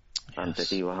 Señor. Ante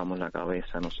ti bajamos la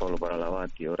cabeza, no solo para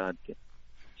alabarte y orarte,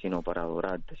 sino para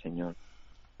adorarte, Señor,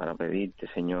 para pedirte,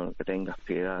 Señor, que tengas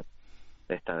piedad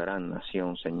de esta gran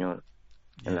nación, Señor,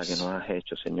 en la que nos has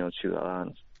hecho, Señor,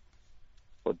 ciudadanos,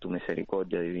 por tu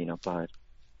misericordia divina, Padre.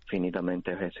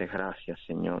 Infinitamente veces gracias,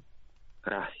 Señor.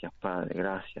 Gracias, Padre,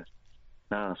 gracias.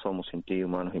 Nada somos sin ti,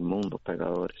 humanos inmundos,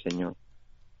 pecadores, Señor.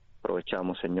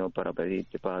 Aprovechamos, Señor, para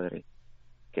pedirte, Padre,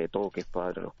 que toques,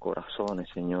 Padre, los corazones,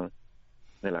 Señor,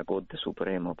 de la Corte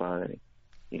Suprema, Padre,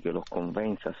 y que los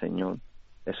convenza, Señor,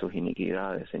 de sus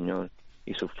iniquidades, Señor,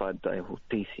 y su falta de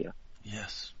justicia.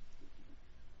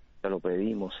 Te lo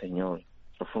pedimos, Señor,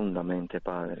 profundamente,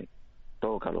 Padre.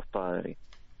 Tócalos, Padre.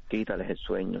 Quítales el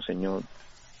sueño, Señor.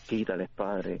 Quítales,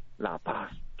 Padre, la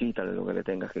paz. Quítales lo que le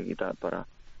tengas que quitar para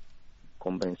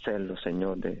convencerlos,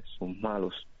 Señor, de sus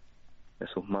malos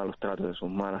tratos, de sus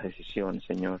malas decisiones,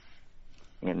 Señor.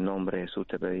 En el nombre de Jesús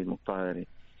te pedimos, Padre,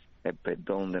 el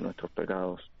perdón de nuestros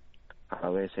pecados. A la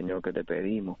vez, Señor, que te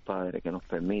pedimos, Padre, que nos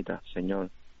permitas,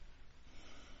 Señor,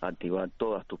 activar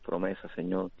todas tus promesas,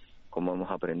 Señor, como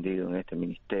hemos aprendido en este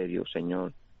ministerio,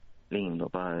 Señor, lindo,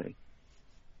 Padre,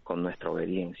 con nuestra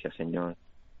obediencia, Señor.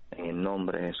 En el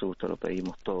nombre de Jesús te lo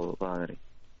pedimos todo, Padre.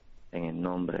 En el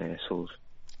nombre de Jesús.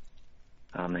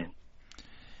 Amén.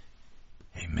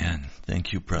 Amen.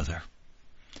 Thank you, brother.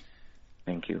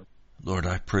 Thank you. Lord,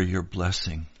 I pray your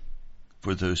blessing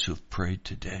for those who have prayed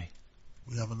today.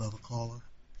 We have another caller.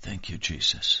 Thank you,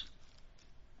 Jesus.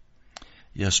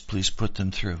 Yes, please put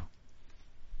them through.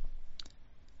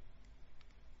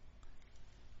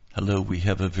 Hello, we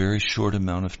have a very short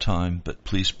amount of time, but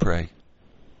please pray.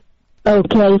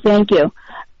 Okay, thank you,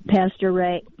 Pastor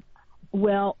Ray.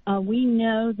 Well, we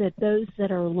know that those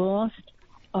that are lost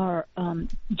are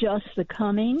just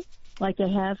succumbing, like they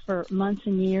have for months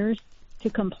and years, to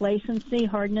complacency,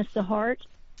 hardness of heart,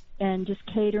 and just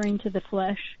catering to the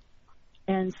flesh.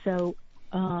 And so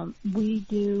we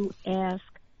do ask,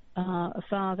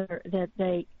 Father, that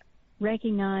they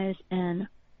recognize and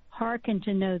hearken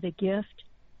to know the gift,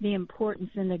 the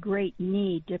importance, and the great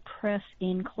need to press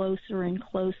in closer and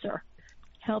closer.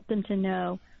 Help them to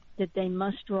know that they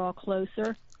must draw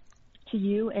closer to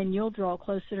you, and you'll draw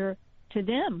closer to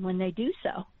them when they do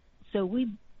so. So we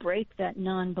break that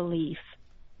non-belief,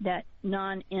 that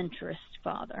non-interest,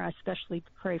 Father. I especially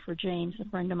pray for James, a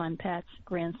friend of mine, Pat's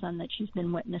grandson, that she's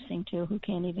been witnessing to, who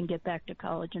can't even get back to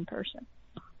college in person.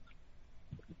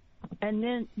 And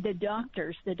then the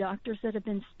doctors that have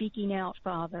been speaking out,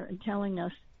 Father, and telling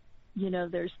us,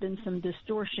 there's been some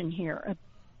distortion here.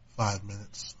 5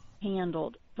 minutes.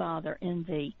 Handled, Father, in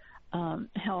the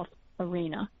health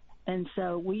arena. And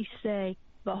so we say,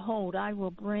 behold, I will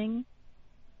bring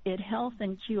it health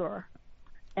and cure,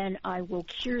 and I will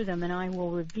cure them, and I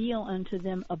will reveal unto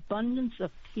them abundance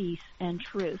of peace and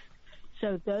truth.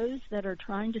 So those that are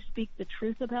trying to speak the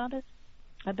truth about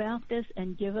this,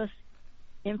 and give us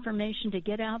information to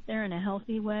get out there in a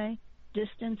healthy way,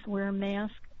 distance, wear a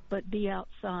mask, but be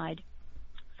outside,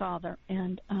 Father,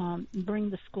 and bring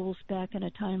the schools back in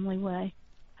a timely way.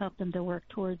 Help them to work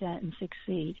toward that and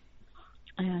succeed.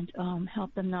 And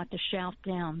help them not to shout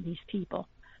down these people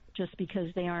just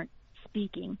because they aren't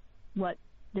speaking what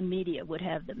the media would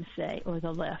have them say, or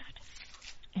the left.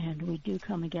 And we do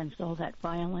come against all that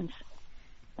violence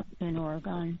in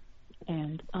Oregon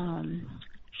and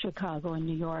Chicago and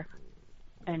New York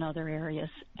and other areas,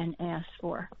 and ask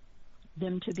for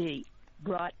them to be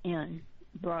brought in,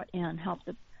 help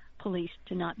the police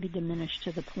to not be diminished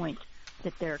to the point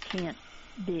that there can't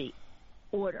be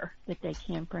order, that they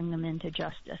can't bring them into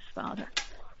justice, Father,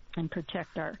 and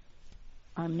protect our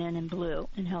men in blue,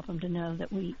 and help them to know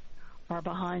that we are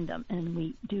behind them, and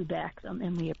we do back them,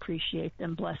 and we appreciate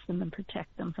them, bless them, and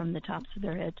protect them from the tops of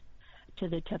their head to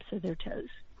the tips of their toes.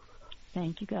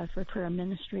 Thank you, God, for prayer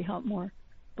ministry. Help more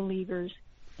believers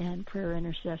and prayer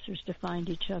intercessors to find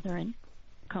each other and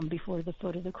come before the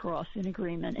foot of the cross in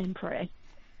agreement and pray.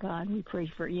 God, we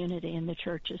pray for unity in the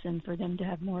churches and for them to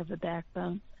have more of a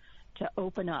backbone to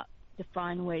open up, to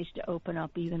find ways to open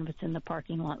up even if it's in the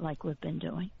parking lot like we've been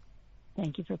doing.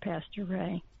 Thank you for Pastor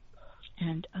Ray,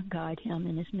 and guide him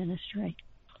in his ministry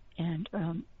and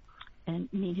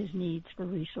meet his needs for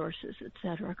resources,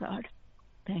 etc. God,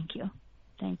 thank you.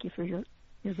 Thank you for your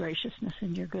graciousness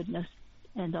and your goodness.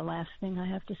 And the last thing I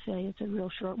have to say, it's a real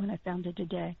short one. I found it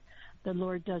today. The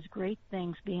Lord does great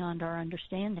things beyond our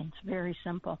understanding. It's very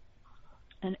simple.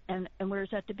 And where is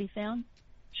that to be found?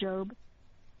 Job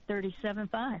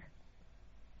 37:5.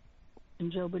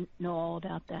 And Job would know all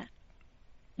about that.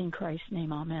 In Christ's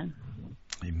name, amen.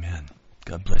 Amen.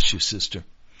 God bless you, sister.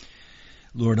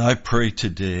 Lord, I pray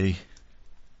today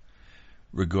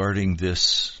regarding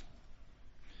this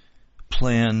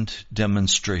planned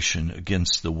demonstration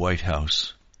against the White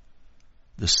House,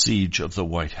 the siege of the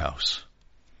White House.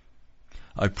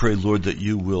 I pray, Lord, that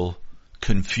you will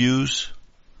confuse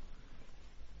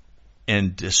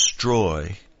and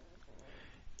destroy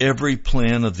every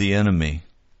plan of the enemy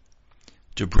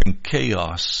to bring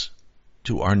chaos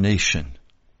to our nation.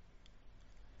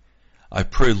 I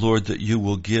pray, Lord, that you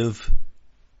will give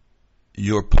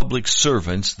your public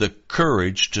servants the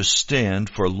courage to stand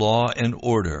for law and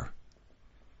order.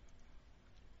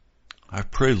 I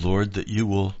pray, Lord, that you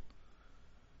will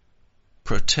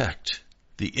protect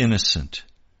the innocent,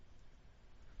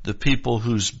 the people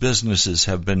whose businesses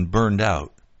have been burned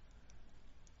out,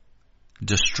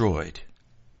 destroyed.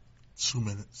 2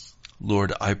 minutes.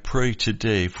 Lord, I pray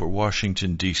today for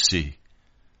Washington, D.C.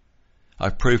 I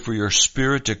pray for your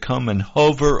Spirit to come and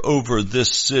hover over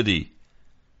this city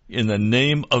in the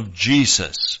name of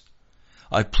Jesus.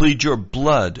 I plead your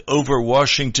blood over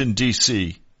Washington,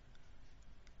 D.C.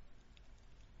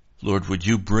 Lord, would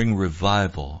you bring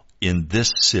revival in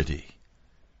this city?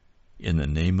 In the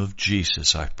name of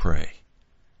Jesus, I pray.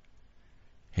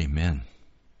 Amen.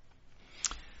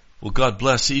 Well, God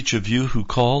bless each of you who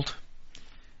called.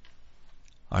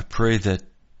 I pray that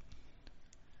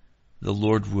the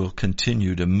Lord will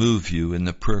continue to move you in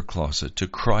the prayer closet, to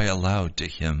cry aloud to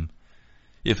Him.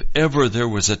 If ever there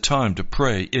was a time to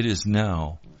pray, it is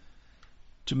now.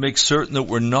 To make certain that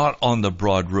we're not on the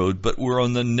broad road, but we're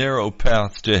on the narrow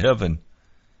path to heaven,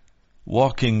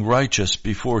 walking righteous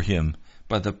before Him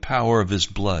by the power of His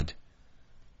blood.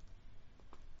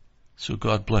 So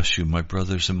God bless you, my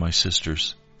brothers and my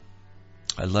sisters.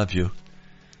 I love you.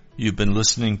 You've been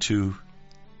listening to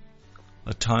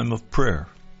a time of prayer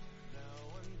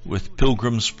with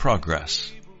Pilgrim's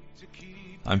Progress.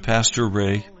 I'm Pastor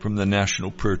Ray from the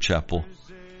National Prayer Chapel.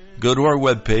 Go to our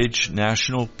webpage,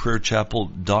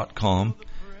 nationalprayerchapel.com.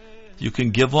 You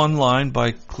can give online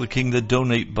by clicking the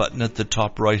donate button at the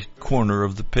top right corner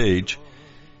of the page,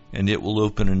 and it will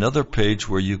open another page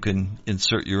where you can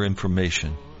insert your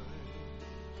information.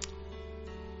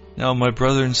 Now, my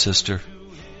brother and sister,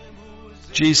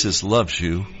 Jesus loves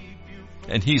you,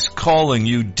 and He's calling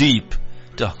you deep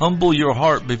to humble your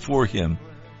heart before Him,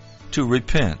 to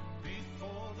repent,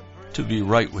 to be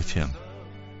right with Him.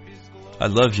 I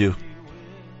love you.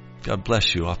 God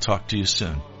bless you. I'll talk to you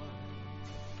soon.